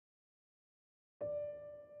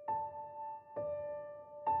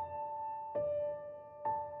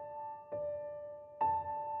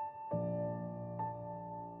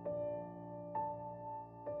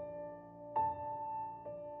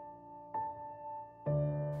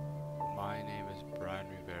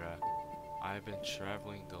I've been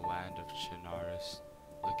traveling the land of Chernarus,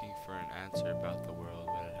 looking for an answer about the world,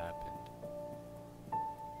 what had happened.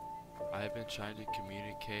 I have been trying to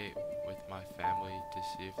communicate with my family to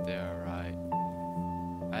see if they are right.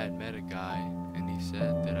 I had met a guy, and he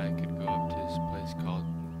said that I could go up to this place called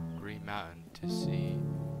Green Mountain to see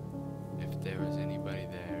if there was anybody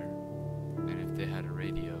there, and if they had a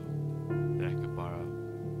radio that I could borrow.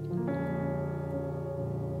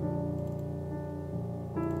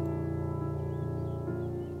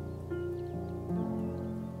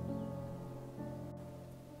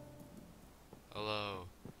 Hello.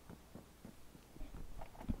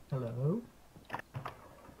 Hello?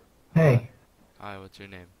 Hey, Hi, what's your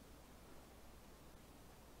name?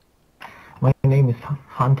 my name is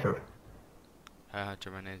Hunter. Hi Hunter,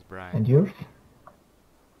 my name's Brian. And yours?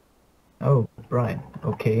 Oh, Brian,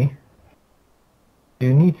 okay. Do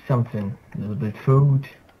you need something? A little bit food?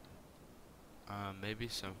 Maybe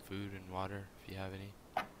some food and water, if you have any.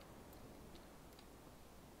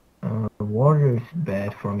 Water is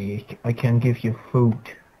bad for me. I can give you food.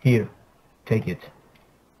 Here, take it.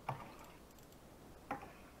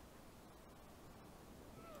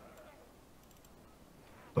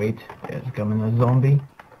 Wait, there's coming a zombie.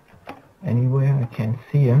 Anywhere, I can't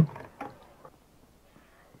see him.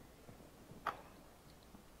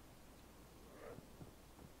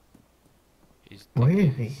 Where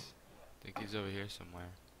is he? I think he's over here somewhere.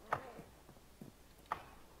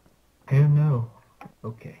 I don't know.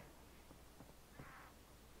 Okay.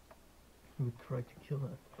 He would try to kill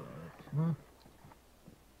us, but huh?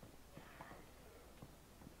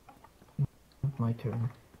 Not my turn.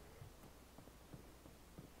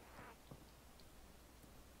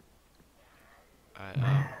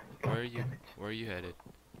 Where are you headed?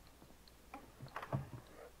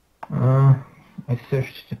 I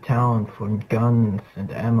searched the town for guns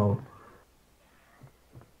and ammo.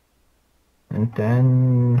 And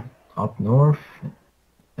then up north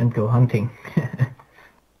and go hunting.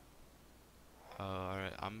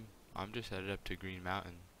 Alright, I'm just headed up to Green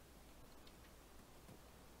Mountain.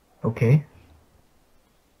 Okay.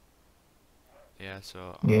 Yeah,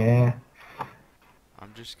 so Yeah.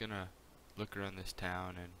 I'm just gonna look around this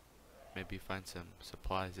town and maybe find some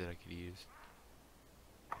supplies that I could use.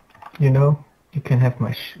 You know, you can have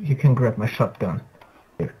you can grab my shotgun.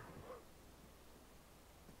 Here.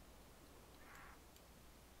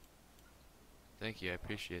 Thank you, I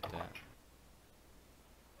appreciate that.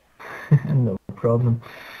 No problem.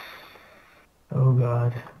 Oh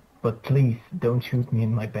God. But please, don't shoot me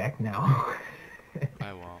in my back now.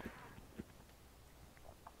 I won't.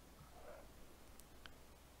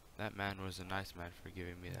 That man was a nice man for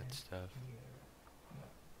giving me that stuff.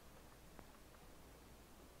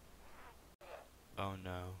 Oh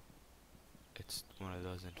no. It's one of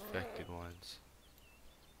those infected ones.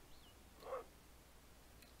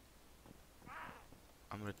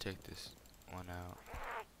 I'm gonna take this one out.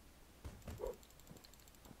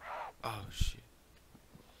 Oh shit.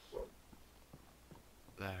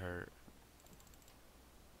 That hurt.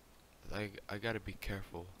 I gotta be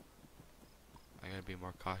careful. I gotta be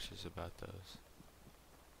more cautious about those.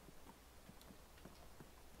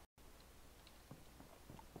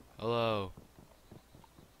 Hello.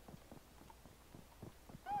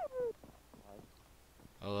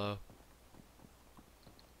 Hello.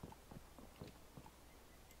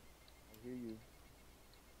 I hear you.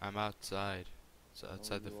 I'm outside. It's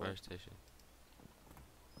outside the fire station.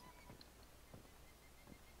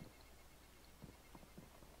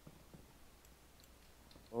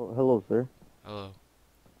 Oh, hello, sir. Hello.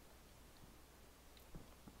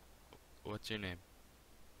 What's your name?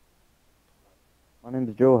 My name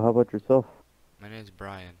is Joe. How about yourself? My name's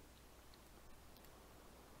Brian.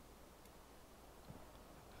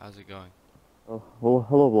 How's it going? Oh, well,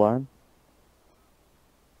 hello, Brian.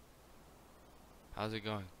 How's it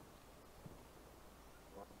going?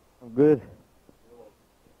 I'm good.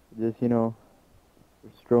 Just, we're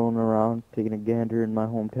strolling around, taking a gander in my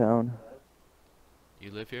hometown.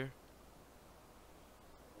 You live here?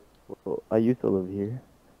 Well, I used to live here.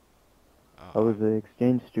 I was an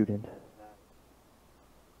exchange student.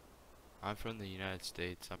 I'm from the United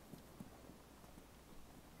States. How's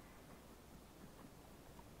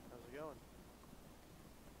it going?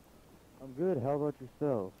 I'm good. How about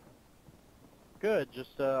yourself? Good,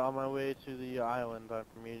 just on my way to the island. I'm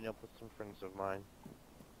meeting up with some friends of mine.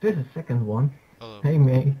 There's a second one. Hello. Hey,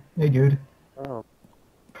 mate. Hey, dude. Oh.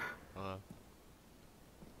 Hello.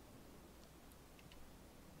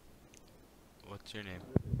 What's your name?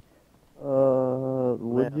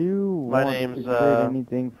 Would you My want name's, to trade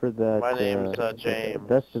anything for that, my name's, James.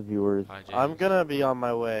 best of yours? Hi, James. I'm gonna be on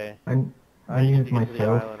my way. I I need need to get to the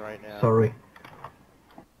myself. island right now. Sorry.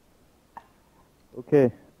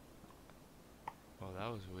 Okay. Well, that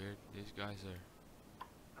was weird.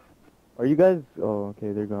 Are you guys? Oh,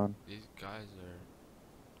 okay, they're gone. These guys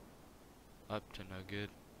are up to no good.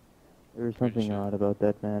 There was Pretty something sure. odd about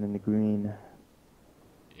that man in the green.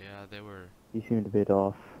 Yeah, He seemed a bit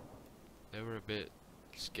off. they were a bit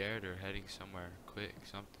scared or heading somewhere quick,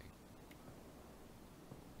 something.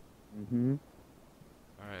 Mm-hmm.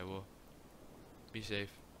 Alright, well, be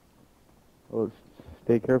safe. Well,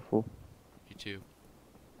 stay careful. You too.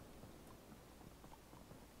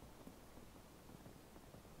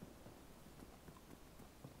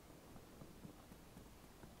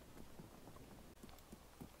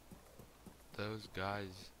 Those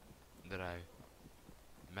guys that I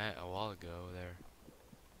met a while ago, they're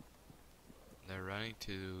running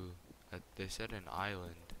to, they said an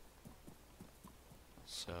island.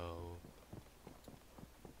 So,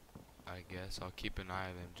 I guess I'll keep an eye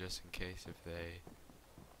on them just in case if they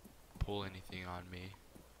pull anything on me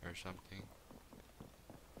or something.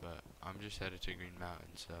 But I'm just headed to Green Mountain,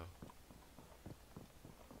 so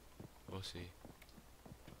we'll see.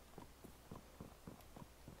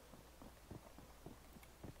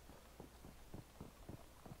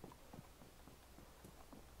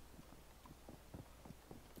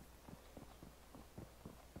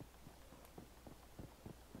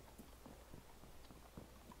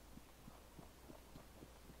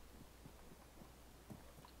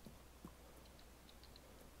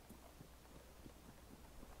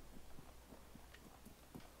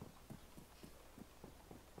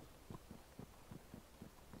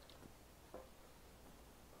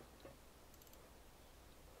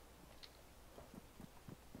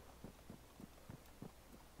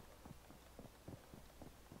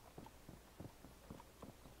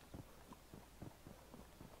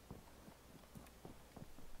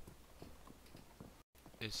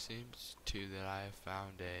 It seems too that I have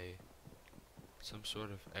found some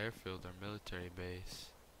sort of airfield or military base.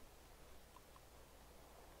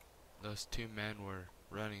 Those two men were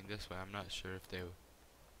running this way. I'm not sure if they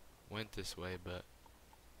went this way, but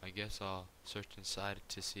I guess I'll search inside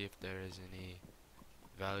to see if there is any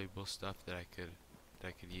valuable stuff that I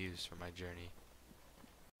could use for my journey.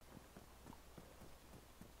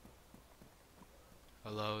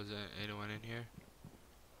 Hello, is there anyone in here?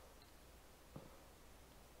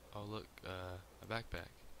 Oh look, a backpack.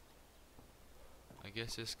 I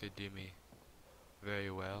guess this could do me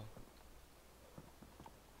very well.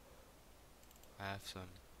 I have some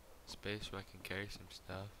space where I can carry some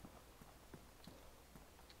stuff.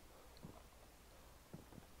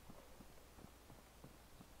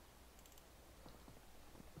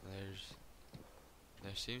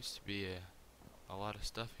 There seems to be a lot of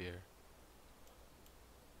stuff here.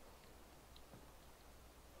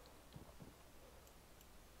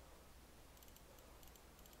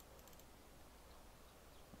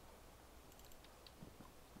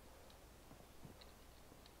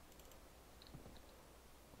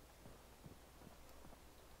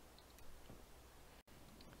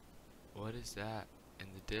 What is that in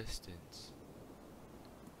the distance?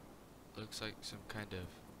 Looks like some kind of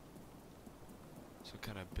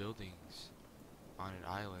buildings on an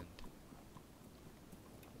island.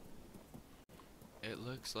 It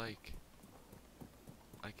looks like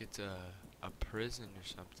it's a prison or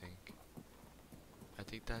something. I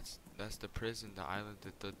think that's the prison, the island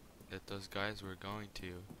that those guys were going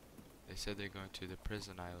to. They said they're going to the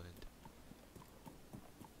prison island.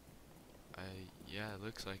 Yeah, it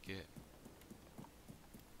looks like it.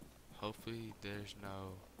 Hopefully there's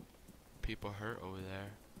no people hurt over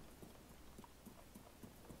there.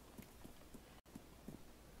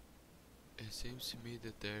 It seems to me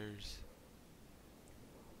that there's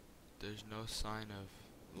no sign of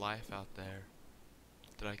life out there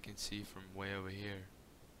that I can see from way over here.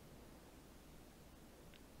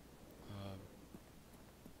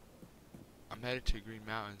 I'm headed to Green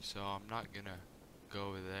Mountain, so I'm not gonna go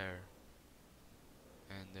over there.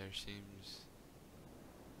 And there seems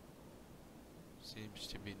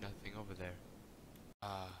to be nothing over there.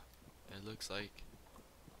 It looks like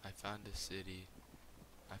I found a city.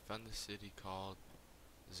 I found the city called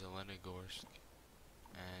Zelenogorsk,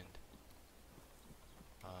 and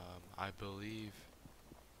I believe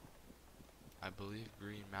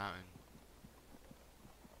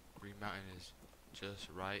Green Mountain is just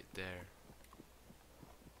right there.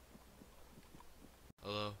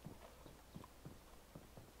 Hello.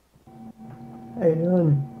 How you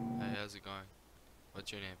doing? Hey, how's it going?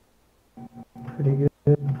 What's your name? Pretty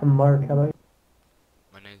good. I'm Mark. How about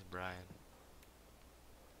My name's Brian.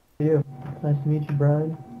 you? Nice to meet you,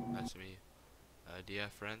 Brian. Nice to meet you. Do you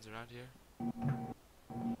have friends around here?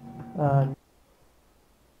 Uh,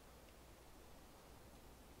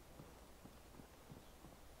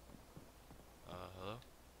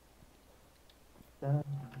 Yeah.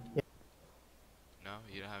 No,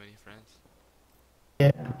 you don't have any friends?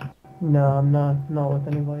 Yeah. No, I'm not with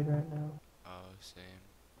anybody right now. Oh, same.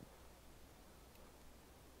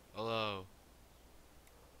 Hello.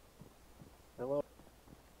 Hello.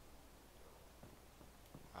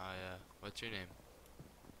 Hi, what's your name?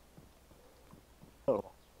 Oh,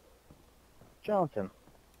 Jonathan.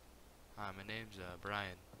 Hi, my name's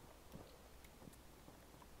Brian.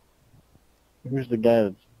 Who's the guy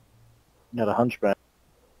that's got a hunchback?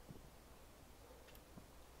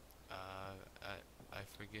 I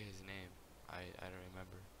forget his name. I don't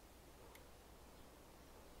remember.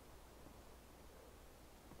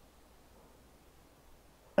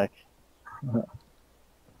 Hey.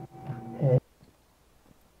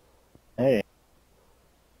 Hey,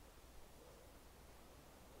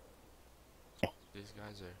 These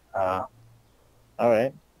guys are.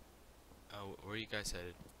 alright. Where are you guys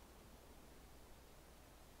headed?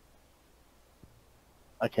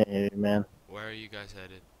 I can't hear you, man. Where are you guys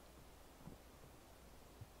headed?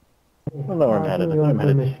 Well, no, I'm I headed. think we're I'm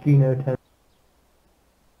going to headed. Mosquito Town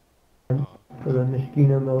Oh, for the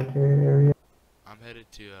Mosquito military area. I'm headed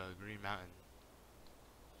to Green Mountain.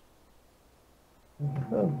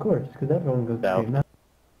 Oh, of course, because everyone goes to South. Green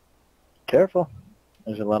Careful.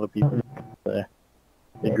 There's a lot of people Mountain. there.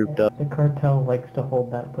 They grouped up. The cartel likes to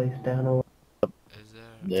hold that place down a lot. Is there?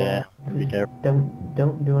 Yeah, be Just careful.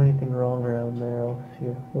 don't do anything wrong around there, else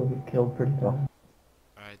you'll get killed pretty fast.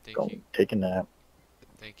 Alright, Go take a nap.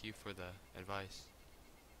 thank you for the advice.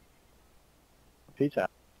 Peace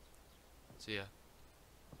out. See ya.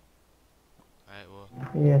 Alright, well,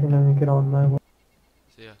 Yeah, I think I'm gonna get on my way.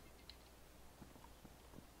 see ya.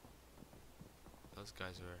 Those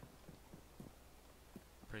guys were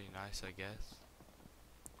pretty nice, I guess.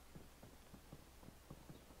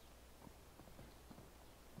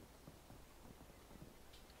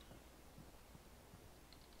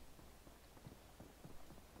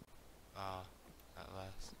 At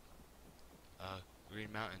last.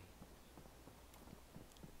 Green Mountain.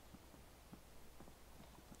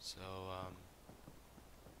 So,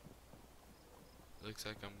 looks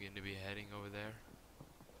like I'm going to be heading over there.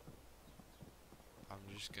 I'm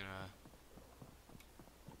just gonna...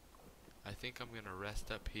 I think I'm gonna rest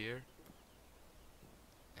up here.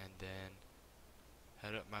 And then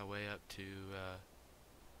head up my way up to,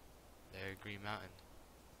 there, Green Mountain.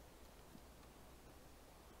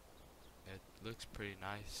 It looks pretty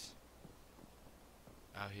nice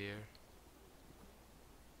out here.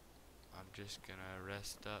 I'm just gonna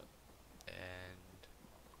rest up and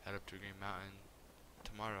head up to Green Mountain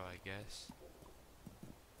tomorrow, I guess.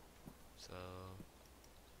 So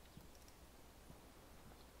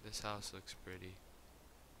this house looks pretty